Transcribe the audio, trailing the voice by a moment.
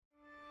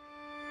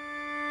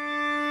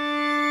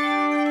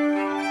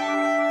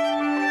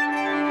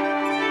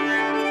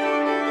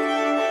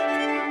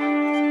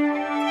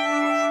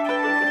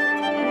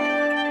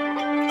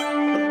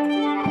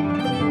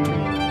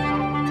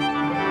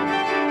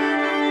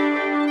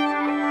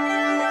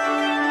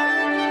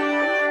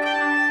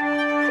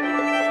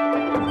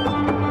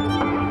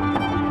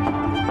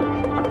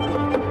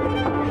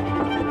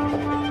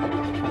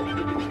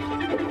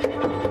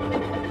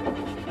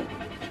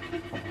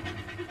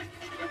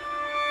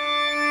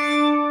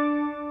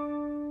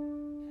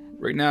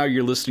Right now,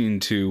 you're listening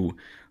to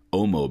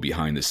OMO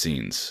Behind the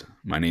Scenes.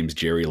 My name's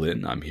Jerry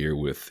Lynn. I'm here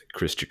with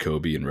Chris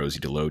Jacoby and Rosie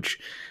DeLoach,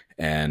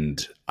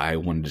 and I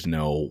wanted to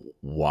know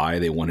why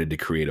they wanted to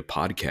create a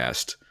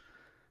podcast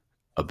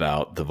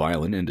about the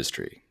violin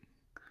industry.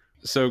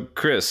 So,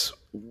 Chris,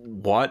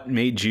 what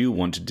made you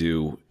want to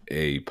do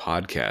a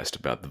podcast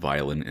about the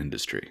violin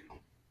industry?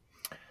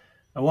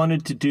 I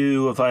wanted to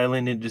do a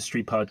violin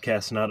industry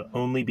podcast not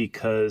only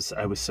because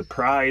I was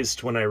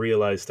surprised when I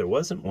realized there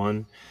wasn't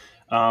one,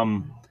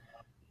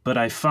 but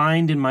I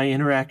find in my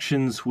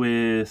interactions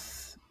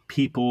with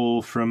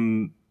people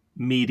from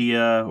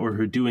media or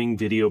who are doing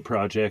video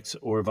projects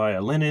or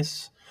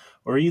violinists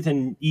or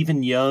even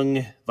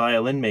young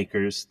violin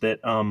makers that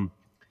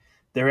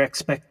their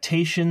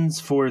expectations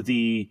for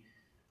the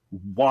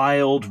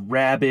wild,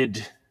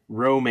 rabid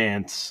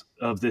romance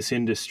of this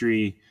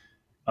industry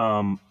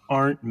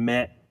aren't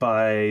met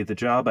by the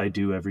job I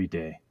do every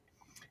day.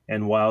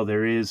 And while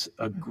there is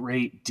a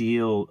great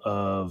deal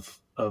of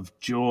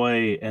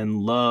joy and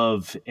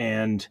love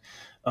and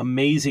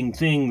amazing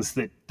things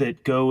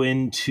that go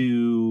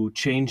into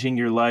changing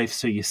your life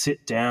so you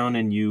sit down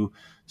and you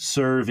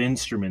serve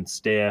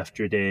instruments day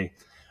after day,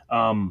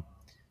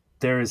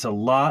 there is a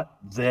lot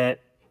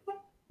that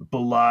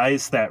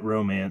belies that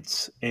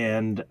romance.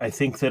 And I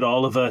think that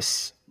all of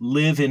us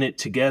live in it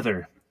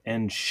together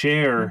and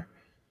share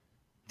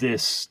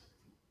this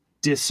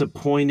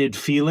disappointed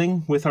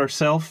feeling with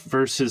ourselves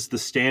versus the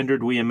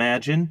standard we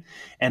imagine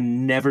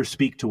and never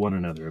speak to one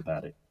another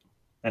about it.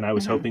 And I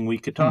was hoping we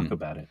could talk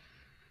about it.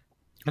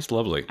 That's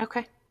lovely.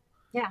 Okay.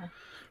 Yeah.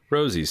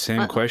 Rosie,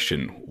 same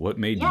question. What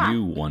made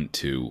you want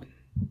to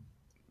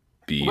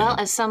be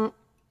as someone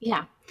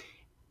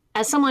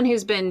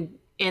who's been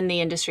in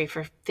the industry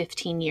for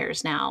 15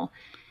 years now,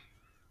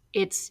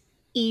 it's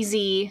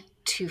easy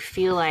to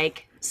feel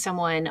like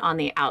someone on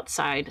the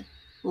outside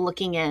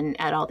looking in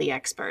at all the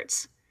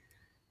experts.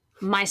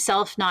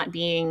 Myself not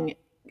being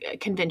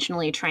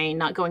conventionally trained,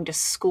 not going to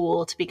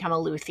school to become a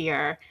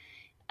luthier,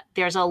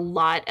 there's a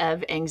lot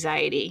of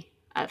anxiety,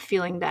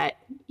 feeling that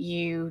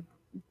you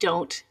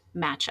don't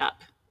match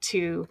up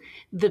to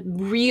the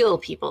real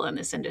people in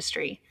this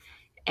industry.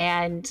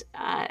 And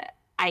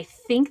I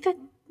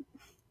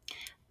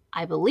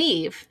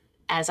believe,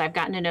 as I've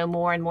gotten to know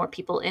more and more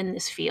people in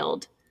this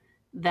field,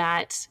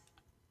 that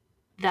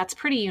that's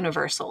pretty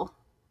universal.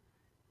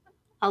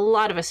 A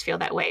lot of us feel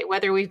that way,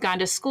 whether we've gone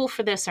to school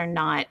for this or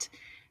not.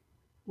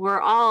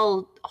 We're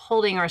all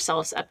holding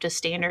ourselves up to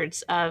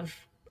standards of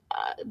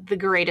the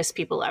greatest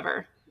people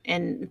ever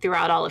and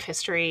throughout all of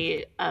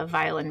history of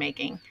violin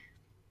making.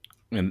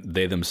 And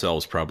they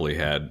themselves probably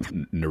had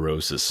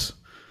neurosis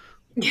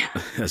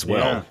as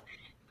well.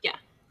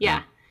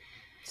 Yeah.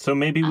 So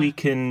maybe we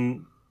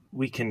can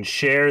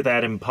share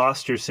that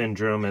imposter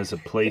syndrome as a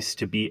place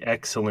to be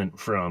excellent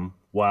from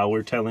while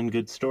we're telling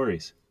good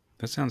stories.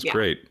 That sounds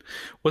great.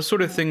 What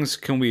sort of things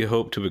can we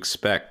hope to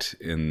expect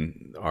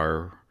in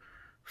our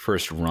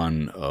first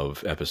run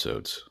of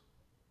episodes?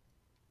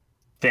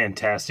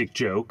 Fantastic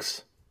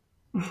jokes.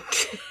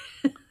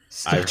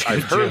 I've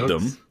heard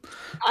them.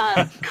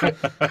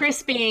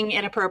 Chris being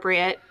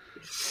inappropriate.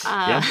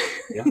 Yeah.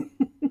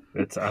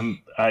 It's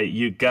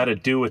you got to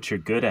do what you're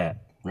good at,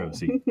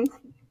 Rosie.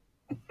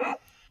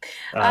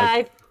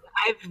 I've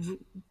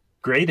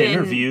great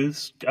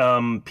interviews,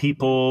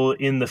 people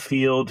in the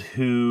field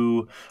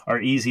who are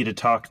easy to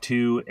talk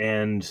to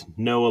and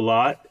know a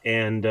lot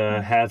and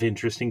have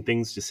interesting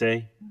things to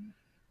say.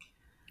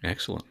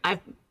 Excellent.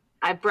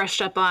 I've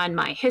brushed up on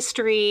my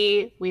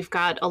history. We've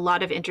got a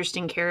lot of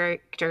interesting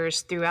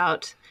characters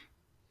throughout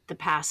the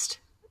past.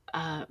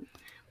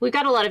 We've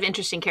got a lot of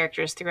interesting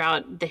characters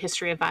throughout the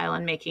history of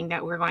violin making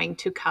that we're going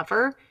to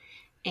cover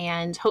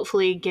and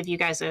hopefully give you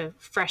guys a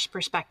fresh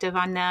perspective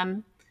on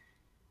them.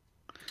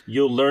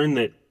 You'll learn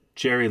that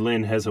Jerry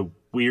Lynn has a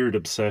weird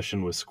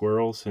obsession with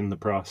squirrels in the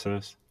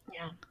process.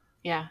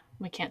 Yeah,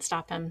 we can't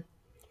stop him.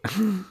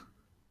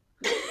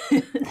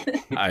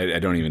 I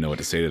don't even know what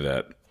to say to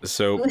that.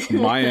 So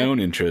my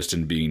own interest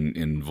in being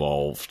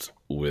involved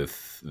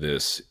with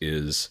this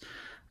is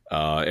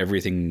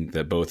everything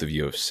that both of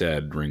you have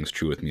said rings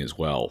true with me as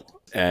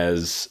well.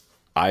 As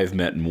I've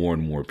met more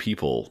and more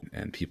people,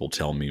 and people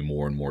tell me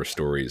more and more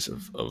stories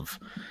of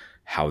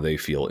how they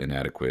feel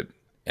inadequate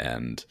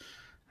and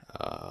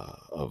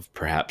of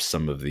perhaps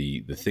some of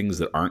the things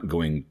that aren't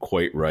going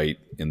quite right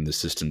in the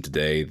system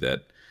today,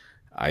 that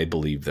I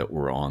believe that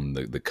we're on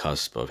the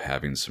cusp of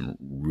having some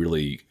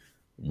really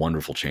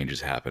wonderful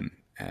changes happen.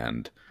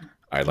 And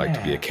I'd like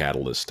to be a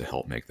catalyst to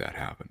help make that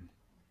happen.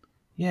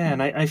 Yeah,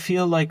 and I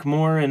feel like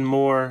more and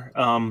more,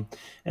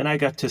 and I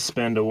got to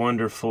spend a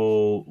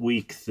wonderful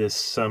week this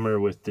summer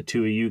with the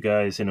two of you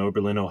guys in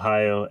Oberlin,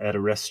 Ohio at a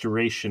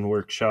restoration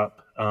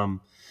workshop.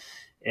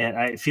 And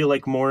I feel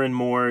like more and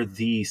more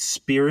the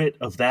spirit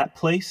of that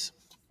place,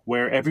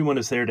 where everyone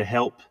is there to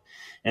help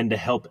and to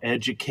help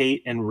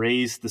educate and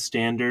raise the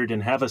standard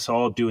and have us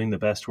all doing the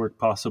best work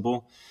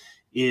possible,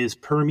 is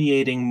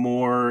permeating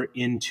more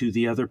into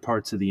the other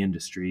parts of the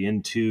industry,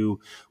 into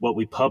what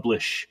we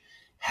publish,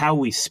 how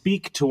we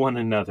speak to one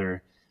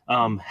another,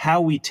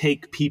 how we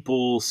take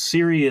people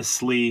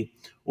seriously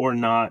or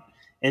not,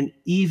 and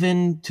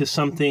even to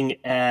something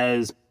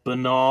as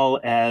banal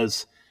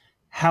as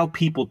how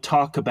people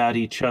talk about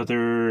each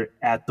other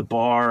at the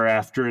bar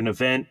after an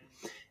event,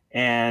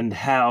 and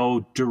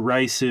how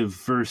derisive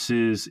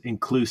versus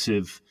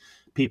inclusive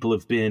people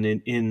have been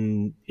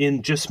in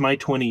just my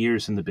 20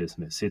 years in the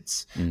business.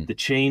 It's the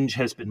change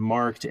has been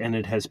marked, and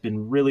it has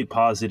been really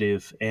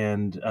positive,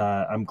 and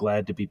I'm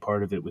glad to be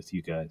part of it with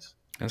you guys.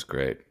 That's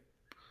great.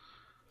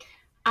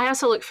 I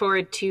also look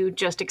forward to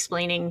just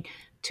explaining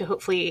to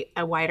hopefully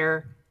a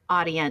wider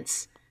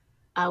audience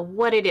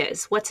what it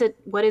is, what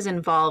is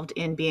involved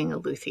in being a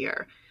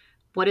luthier.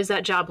 What does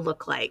that job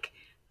look like?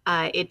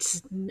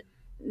 It's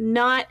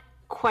not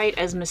quite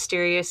as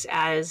mysterious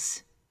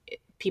as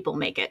people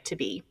make it to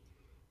be.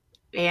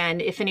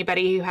 And if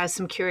anybody who has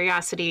some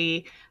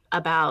curiosity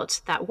about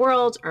that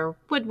world or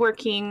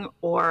woodworking,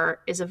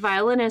 or is a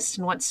violinist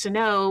and wants to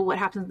know what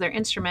happens to their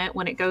instrument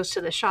when it goes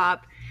to the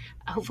shop,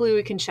 hopefully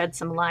we can shed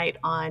some light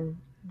on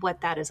what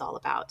that is all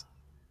about.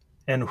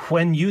 And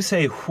when you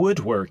say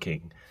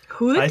woodworking,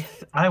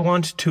 I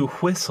want to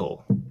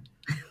whistle.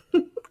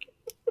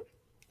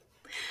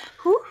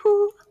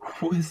 Hoo-hoo.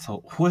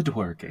 Whistle.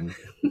 Woodworking.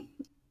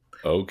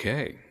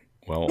 Okay.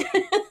 Well,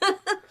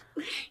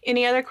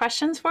 Any other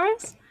questions for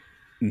us?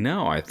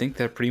 no, I think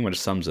that pretty much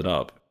sums it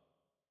up.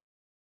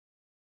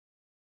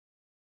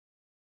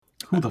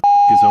 Who the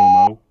is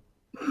Omo?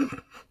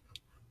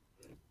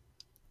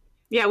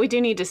 Yeah, we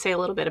do need to say a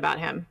little bit about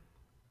him.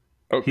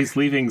 Okay. He's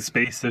leaving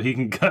space so he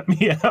can cut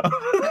me out.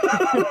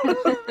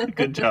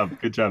 Good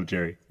job,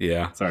 Jerry.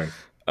 Yeah. Sorry.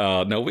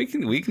 No, we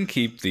can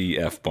keep the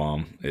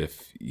F-bomb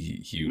if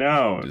you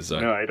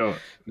desire. No, I don't.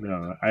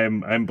 No,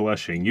 I'm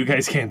blushing. You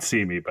guys can't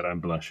see me, but I'm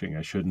blushing.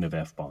 I shouldn't have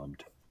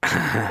F-bombed.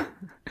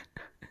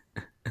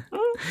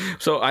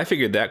 So I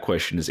figured that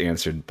question is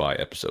answered by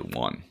episode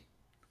 1.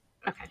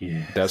 Okay.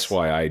 Yes. That's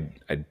why I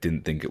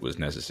didn't think it was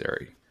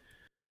necessary.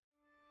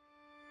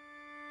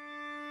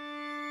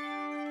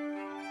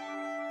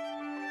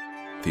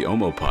 The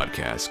Omo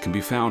Podcast can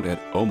be found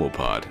at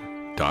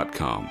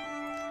omopod.com.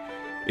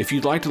 If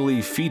you'd like to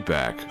leave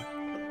feedback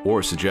or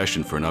a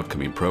suggestion for an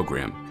upcoming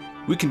program,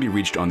 we can be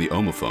reached on the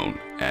Omophone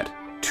at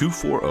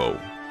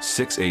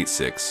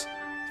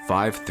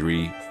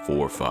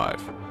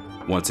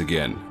 240-686-5345. Once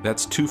again,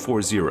 that's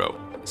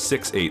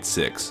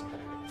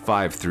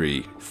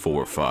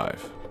 240-686-5345.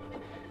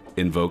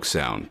 Invoke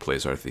Sound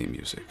plays our theme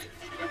music.